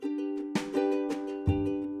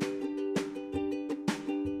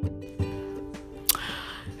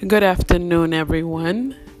Good afternoon,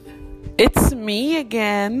 everyone. It's me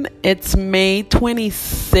again. It's May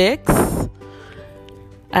 26th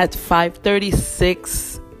at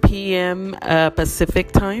 5:36 p.m.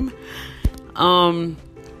 Pacific time. I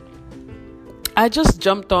just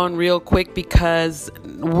jumped on real quick because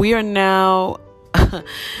we are now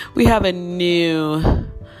we have a new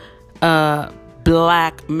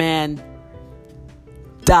black man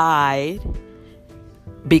died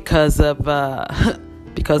because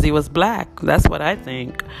he was black. That's what I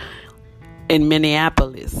think. In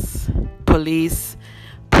Minneapolis, police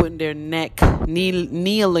putting their neck,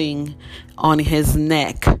 kneeling on his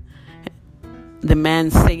neck. The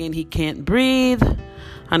man saying he can't breathe,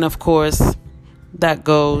 and of course, that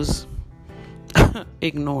goes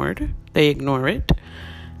ignored. They ignore it,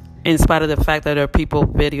 in spite of the fact that there are people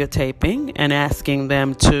videotaping and asking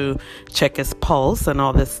them to check his pulse and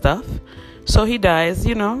all this stuff. So he dies,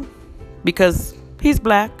 because he's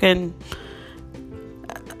black, and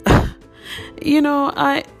I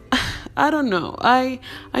don't know. I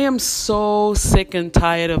am so sick and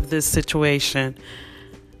tired of this situation.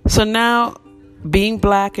 So now, being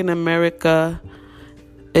black in America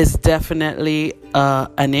is definitely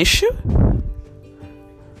an issue.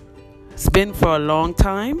 It's been for a long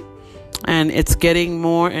time, and it's getting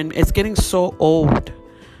more, and it's getting so old.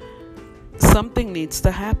 Something needs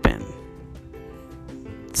to happen.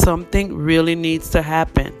 Something really needs to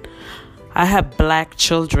happen. I have black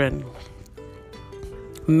children,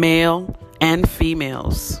 male and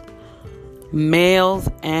females. Males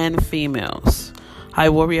and females. I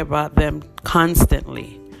worry about them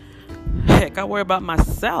constantly. Heck, I worry about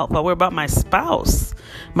myself. I worry about my spouse,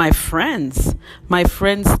 my friends'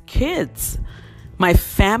 kids, my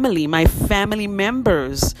family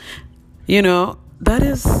members. That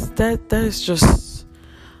is just,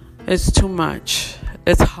 it's too much.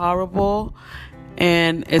 It's horrible,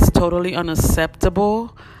 and it's totally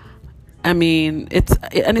unacceptable. I mean, it's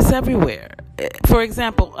everywhere. For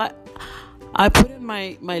example, I put in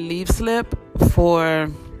my leave slip for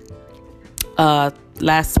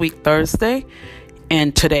last week Thursday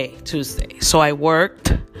and today Tuesday. So I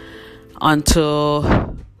worked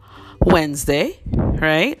until Wednesday,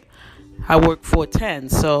 right? I worked 4/10,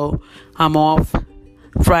 so I'm off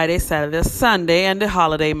Friday, Saturday, Sunday, and the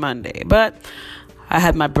holiday Monday. But I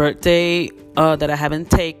had my birthday that I haven't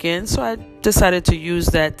taken, so I decided to use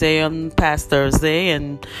that day on past Thursday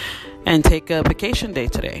and take a vacation day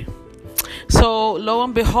today. So lo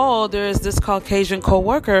and behold, there is this Caucasian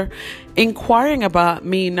coworker inquiring about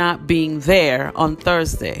me not being there on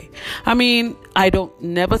Thursday. I mean, I don't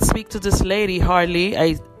never speak to this lady hardly,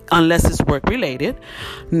 unless it's work related,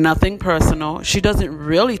 nothing personal. She doesn't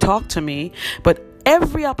really talk to me, but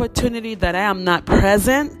every opportunity that I am not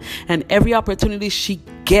present, and every opportunity she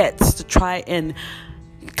gets to try and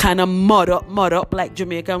kind of mud up like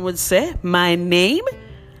Jamaican would say, my name,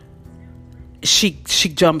 she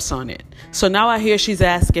jumps on it. So now I hear she's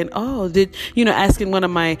asking, asking one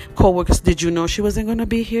of my coworkers, did you know she wasn't going to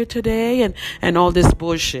be here today? And all this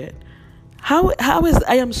bullshit. I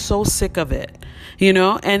am so sick of it,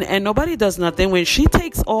 and nobody does nothing. When she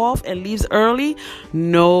takes off and leaves early,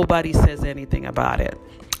 nobody says anything about it.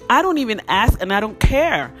 I don't even ask, and I don't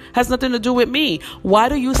care. Has nothing to do with me. Why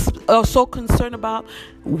do you so concerned about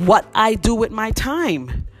what I do with my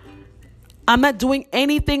time? I'm not doing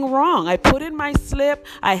anything wrong. I put in my slip.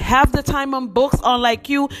 I have the time on books, unlike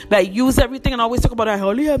you that use everything and always talk about, I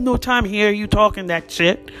only have no time here. You talking that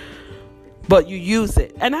shit. But you use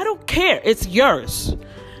it. And I don't care. It's yours.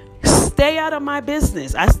 Stay out of my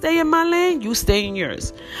business. I stay in my lane. You stay in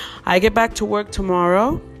yours. I get back to work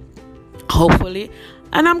tomorrow, hopefully.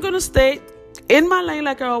 And I'm going to stay in my lane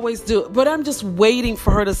like I always do. But I'm just waiting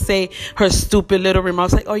for her to say her stupid little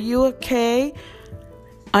remarks like, are you okay?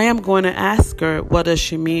 I am going to ask her, what does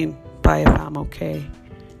she mean by if I'm okay?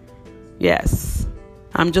 Yes.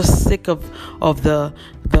 I'm just sick of the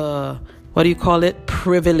what do you call it?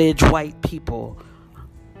 Privileged white people.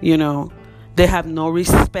 They have no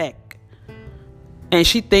respect. And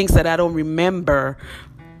she thinks that I don't remember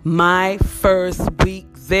my first week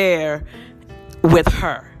there with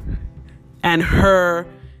her and her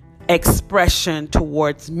expression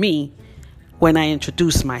towards me when I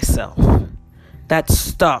introduced myself. That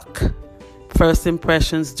stuck. First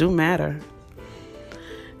impressions do matter.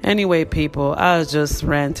 Anyway, people, I was just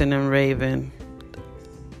ranting and raving.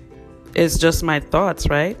 It's just my thoughts,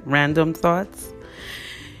 right? Random thoughts.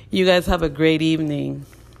 You guys have a great evening.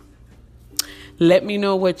 Let me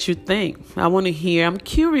know what you think. I want to hear. I'm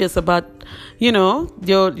curious about, your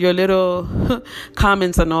little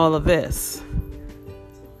comments on all of this.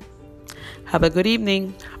 Have a good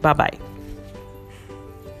evening. Bye-bye.